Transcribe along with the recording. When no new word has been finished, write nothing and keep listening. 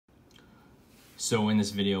So in this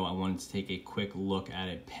video, I wanted to take a quick look at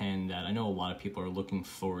a pen that I know a lot of people are looking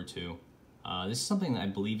forward to. This is something that I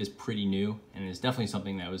believe is pretty new, and it's definitely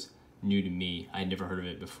something that was new to me. I had never heard of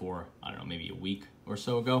it before, I don't know, maybe a week or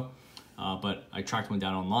so ago. But I tracked one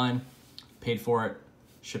down online, paid for it,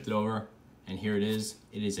 shipped it over, and here it is.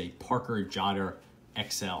 It is a Parker Jotter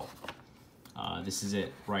XL. This is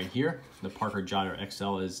it right here. The Parker Jotter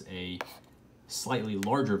XL is a slightly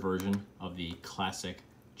larger version of the classic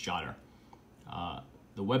Jotter.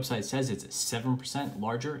 The website says it's 7%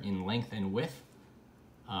 larger in length and width,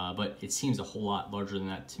 but it seems a whole lot larger than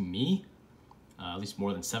that to me, at least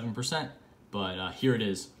more than 7%, but here it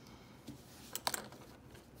is.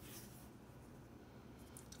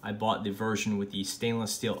 I bought the version with the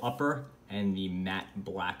stainless steel upper and the matte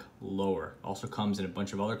black lower. Also comes in a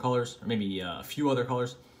bunch of other colors, or maybe a few other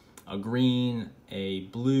colors, a green, a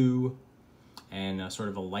blue, and sort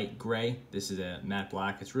of a light gray. This is a matte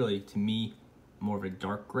black. It's really, to me, more of a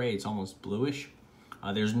dark gray. It's almost bluish.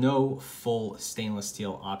 There's no full stainless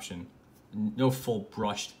steel option, no full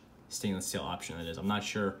brushed stainless steel option, that is. I'm not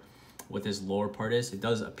sure what this lower part is. It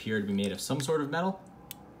does appear to be made of some sort of metal.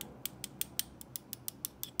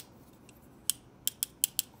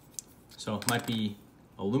 So it might be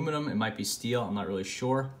aluminum, it might be steel, I'm not really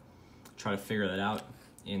sure. I'll try to figure that out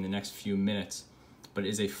in the next few minutes. But it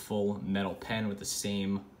is a full metal pen with the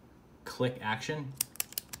same click action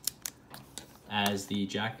as the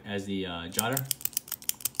Jotter,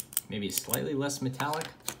 maybe slightly less metallic,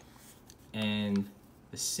 and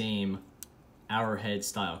the same arrowhead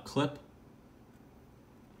style clip.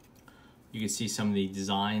 You can see some of the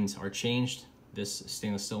designs are changed. This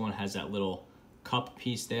stainless steel one has that little cup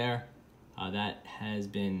piece there. That has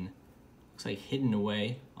been, looks like, hidden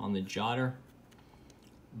away on the Jotter.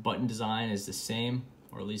 Button design is the same,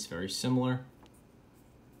 or at least very similar.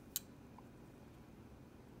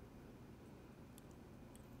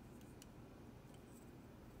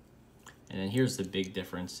 And then here's the big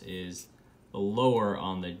difference, is the lower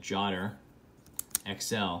on the Jotter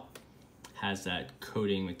XL has that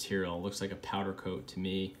coating material. It looks like a powder coat to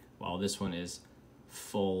me, while this one is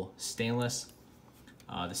full stainless.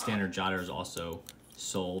 The standard Jotter is also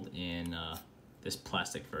sold in this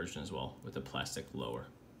plastic version as well, with a plastic lower.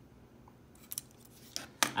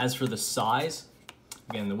 As for the size,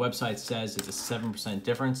 again, the website says it's a 7%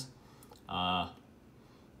 difference.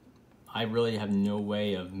 I really have no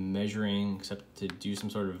way of measuring except to do some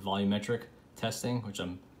sort of volumetric testing, which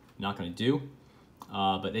I'm not going to do.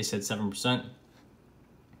 But they said 7%.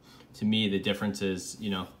 To me, the difference is, you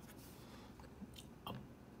know,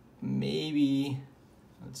 maybe,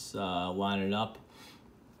 let's line it up.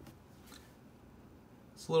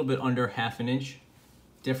 It's a little bit under ½ an inch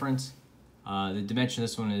difference. The dimension of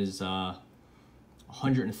this one is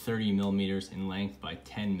 130 millimeters in length by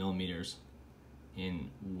 10 millimeters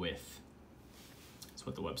in width. That's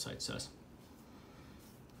what the website says.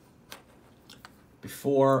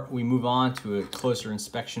 Before we move on to a closer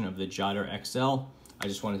inspection of the Jotter XL, I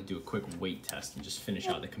just wanted to do a quick weight test and just finish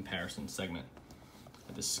out the comparison segment.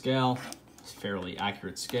 At the scale, it's a fairly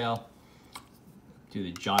accurate scale. Do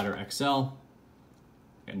the Jotter XL,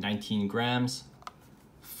 got 19 grams.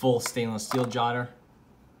 Full stainless steel Jotter,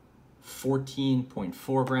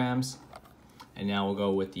 14.4 grams. And now we'll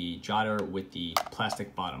go with the Jotter with the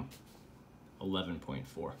plastic bottom,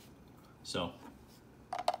 11.4. So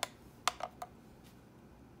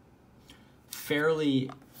fairly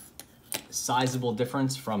sizable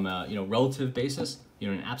difference from a relative basis. In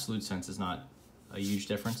an absolute sense, it's not a huge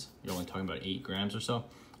difference. You're only talking about 8 grams or so.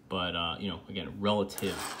 But again,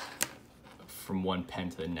 relative from one pen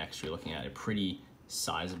to the next, you're looking at a pretty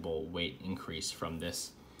sizable weight increase from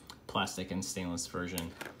this plastic and stainless version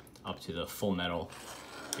up to the full metal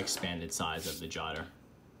expanded size of the Jotter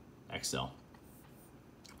XL.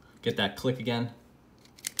 Get that click again.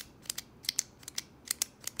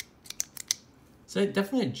 So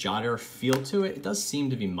definitely a Jotter feel to it. It does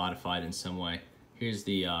seem to be modified in some way. Here's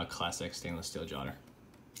the classic stainless steel Jotter.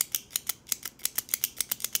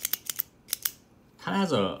 Kind of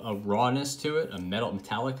has a rawness to it, a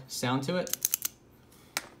metallic sound to it,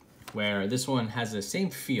 where this one has the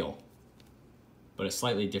same feel, but a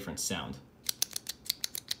slightly different sound.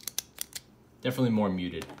 Definitely more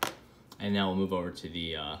muted. And now we'll move over to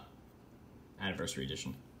the anniversary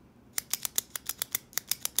edition.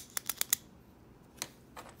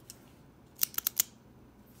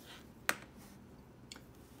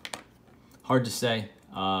 Hard to say.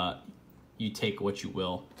 You take what you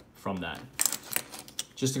will from that.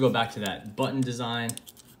 Just to go back to that button design,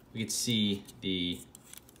 we could see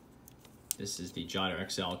this is the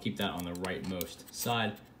Jotter XL. I'll keep that on the rightmost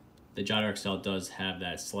side. The Jotter XL does have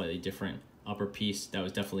that slightly different upper piece that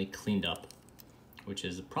was definitely cleaned up, which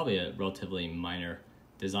is probably a relatively minor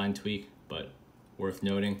design tweak, but worth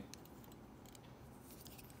noting.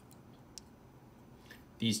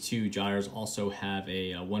 These two jotters also have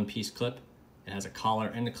a one-piece clip. It has a collar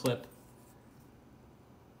and a clip.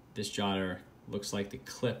 This jotter looks like the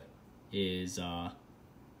clip is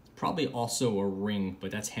probably also a ring,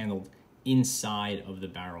 but that's handled inside of the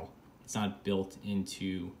barrel. It's not built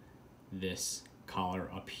into this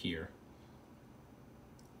collar up here.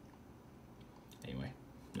 Anyway,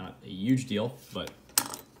 not a huge deal, but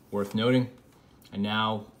worth noting. And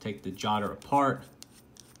now take the jotter apart.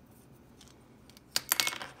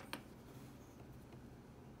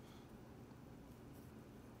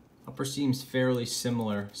 Upper seam's fairly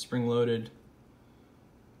similar, spring-loaded.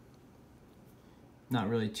 Not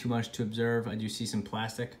really too much to observe. I do see some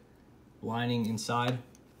plastic lining inside.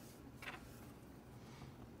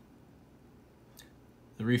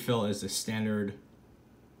 The refill is a standard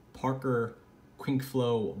Parker Quink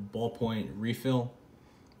Flow ballpoint refill.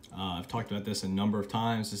 I've talked about this a number of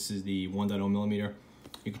times. This is the 1.0 millimeter.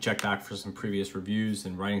 You can check back for some previous reviews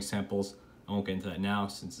and writing samples. I won't get into that now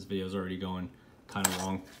since this video is already going kind of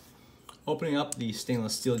long. Opening up the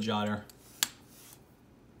stainless steel jotter,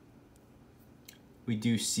 we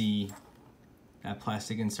do see that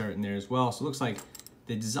plastic insert in there as well. So it looks like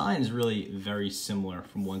the design is really very similar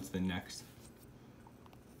from one to the next.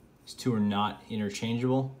 These two are not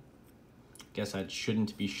interchangeable. I guess that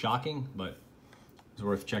shouldn't be shocking, but it's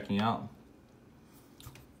worth checking out.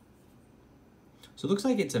 So it looks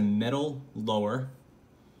like it's a metal lower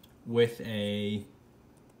with a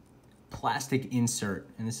plastic insert,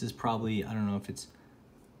 and this is probably, I don't know if it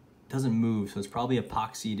doesn't move, so it's probably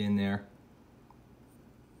epoxied in there.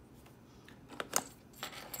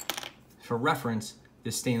 For reference,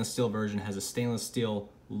 this stainless steel version has a stainless steel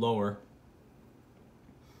lower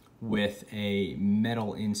with a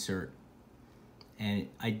metal insert, and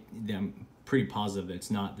I'm pretty positive that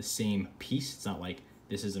it's not the same piece. It's not like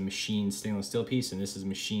this is a machined stainless steel piece and this is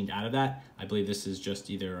machined out of that. I believe this is just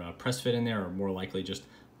either a press fit in there or more likely just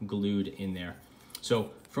glued in there.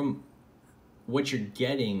 So from what you're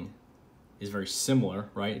getting is very similar,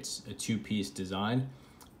 right? It's a two-piece design,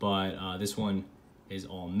 but this one is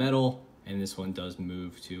all metal and this one does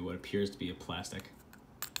move to what appears to be a plastic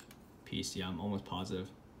piece. Yeah, I'm almost positive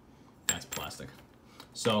that's plastic.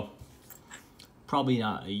 So probably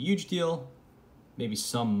not a huge deal, maybe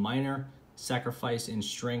some minor sacrifice in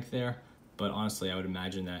strength there, but honestly I would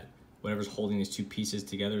imagine that whatever's holding these two pieces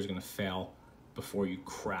together is going to fail before you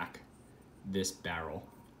crack this barrel.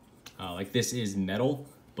 Like this is metal,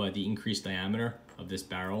 but the increased diameter of this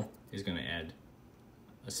barrel is going to add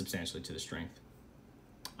substantially to the strength,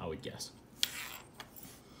 I would guess.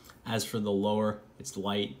 As for the lower, it's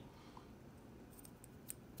light.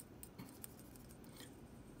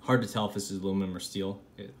 Hard to tell if this is aluminum or steel.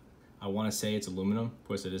 I want to say it's aluminum, of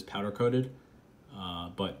course it is powder coated,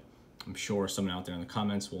 but I'm sure someone out there in the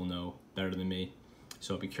comments will know better than me,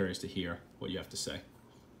 so I'll be curious to hear what you have to say.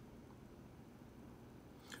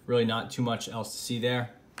 Really not too much else to see there,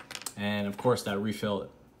 and of course that refill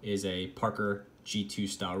is a Parker G2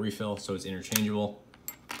 style refill, so it's interchangeable.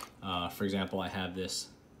 For example, I have this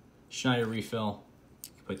Schneider refill. You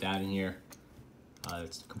can put that in here.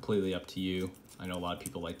 It's completely up to you. I know a lot of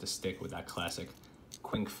people like to stick with that classic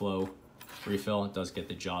Quink Flow refill. It does get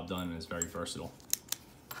the job done and is very versatile.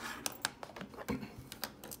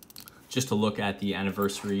 Just to look at the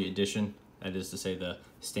anniversary edition, that is to say the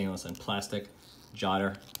stainless and plastic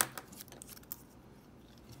jotter.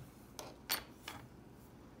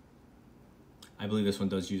 I believe this one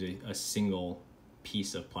does use a single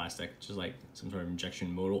piece of plastic, just like some sort of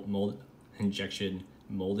injection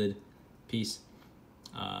molded piece.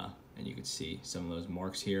 And you can see some of those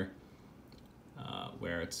marks here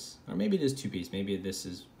where it's, or maybe it is two piece, maybe this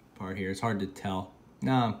is part here. It's hard to tell.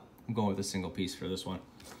 No, I'm going with a single piece for this one.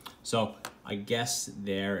 So I guess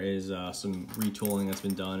there is some retooling that's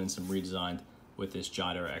been done and some redesign with this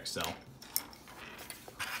Jotter XL.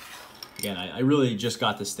 Again, I really just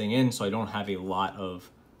got this thing in, so I don't have a lot of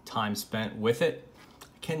time spent with it. I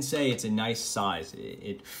can say it's a nice size.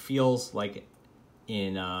 It feels like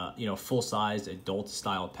in full-sized adult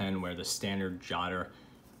style pen, where the standard jotter,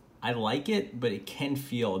 I like it, but it can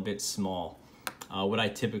feel a bit small. What I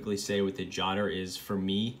typically say with the jotter is, for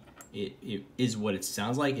me, it is what it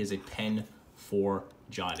sounds like, is a pen for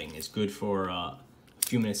jotting. It's good for a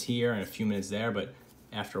few minutes here and a few minutes there, but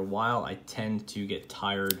after a while I tend to get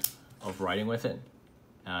tired of writing with it,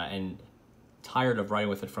 and tired of writing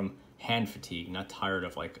with it from hand fatigue, not tired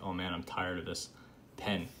of like, oh man, I'm tired of this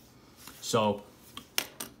pen. So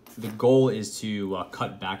the goal is to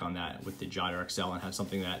cut back on that with the Jotter XL and have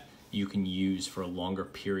something that you can use for a longer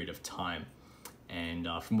period of time. And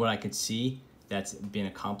from what I could see, that's been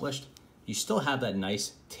accomplished. You still have that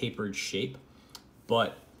nice tapered shape,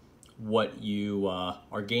 but what you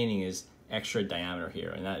are gaining is extra diameter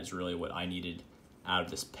here, and that is really what I needed out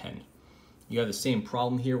of this pen. You have the same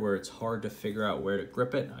problem here where it's hard to figure out where to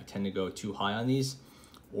grip it. I tend to go too high on these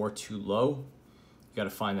or too low. You got to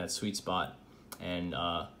find that sweet spot and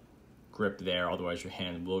grip there, otherwise your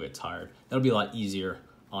hand will get tired. That'll be a lot easier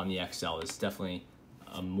on the XL. It's definitely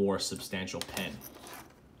a more substantial pen.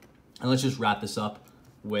 And let's just wrap this up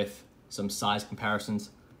with some size comparisons.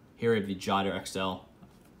 Here we have the Jotter XL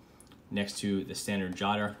next to the standard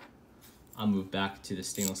Jotter. I'll move back to the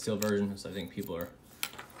stainless steel version, so I think people are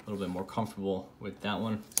a little bit more comfortable with that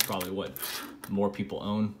one. It's probably what more people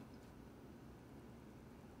own.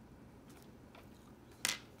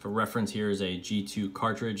 For reference, here is a G2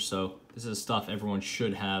 cartridge, so this is stuff everyone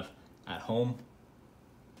should have at home.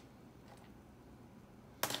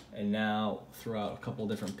 And now throw out a couple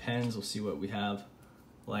different pens. We'll see what we have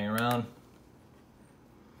laying around.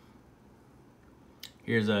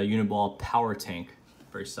 Here's a Uniball Power Tank,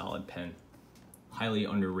 very solid pen, highly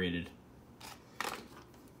underrated.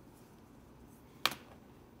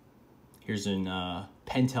 Here's an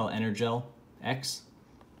Pentel Energel X,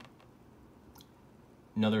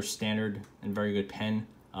 another standard and very good pen,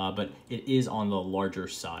 but it is on the larger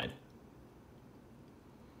side.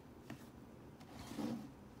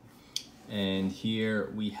 And here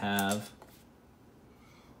we have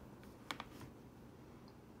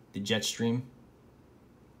the Jetstream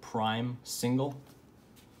Prime Single.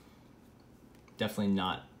 Definitely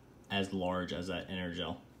not as large as that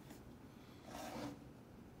Energel.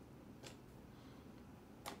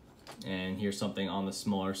 And here's something on the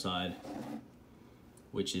smaller side,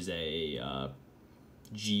 which is a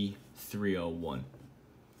G301.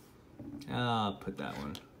 I'll put that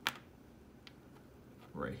one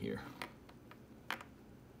right here.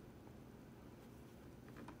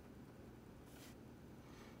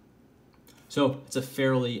 So it's a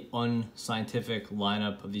fairly unscientific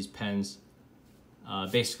lineup of these pens.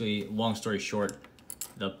 Basically, long story short,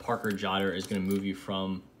 the Parker Jotter is going to move you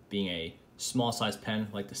from being a small size pen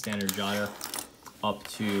like the standard Jotter up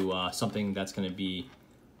to something that's going to be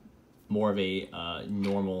more of a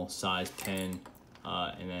normal size pen,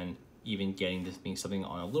 and then even getting this being something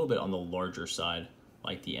on a little bit on the larger side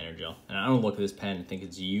like the Energel. And I don't look at this pen and think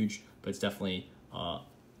it's huge, but it's definitely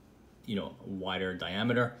you know, a wider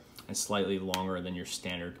diameter and slightly longer than your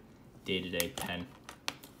standard day-to-day pen,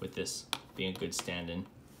 with this being a good stand-in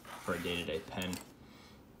for a day-to-day pen.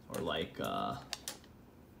 Or like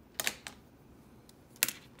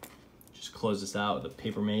just close this out with a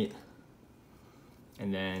Papermate,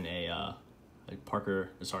 and then a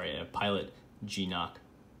Pilot G-Knock,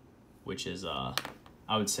 which is I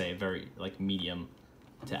would say a very like medium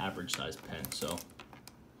to average size pen. So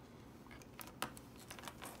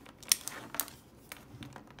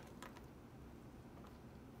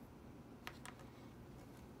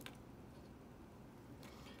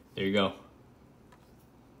there you go.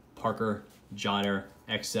 Parker Jotter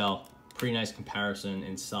XL, pretty nice comparison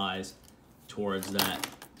in size towards that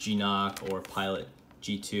G-Knock or Pilot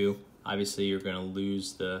G2. Obviously you're gonna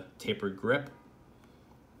lose the tapered grip,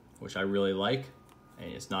 which I really like,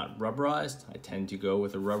 and it's not rubberized. I tend to go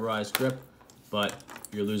with a rubberized grip, but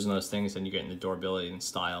you're losing those things and you're getting the durability and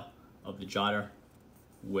style of the Jotter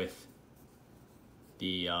with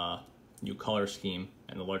the new color scheme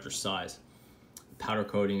and the larger size. Powder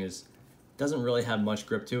coating doesn't really have much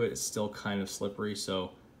grip to it. It's still kind of slippery,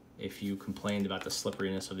 so if you complained about the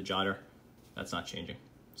slipperiness of the Jotter, that's not changing.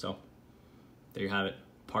 So there you have it,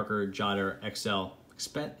 Parker Jotter XL.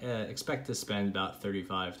 Expect to spend about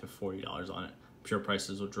 $35 to $40 on it. I'm sure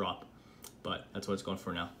prices will drop, but that's what it's going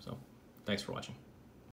for now. So thanks for watching.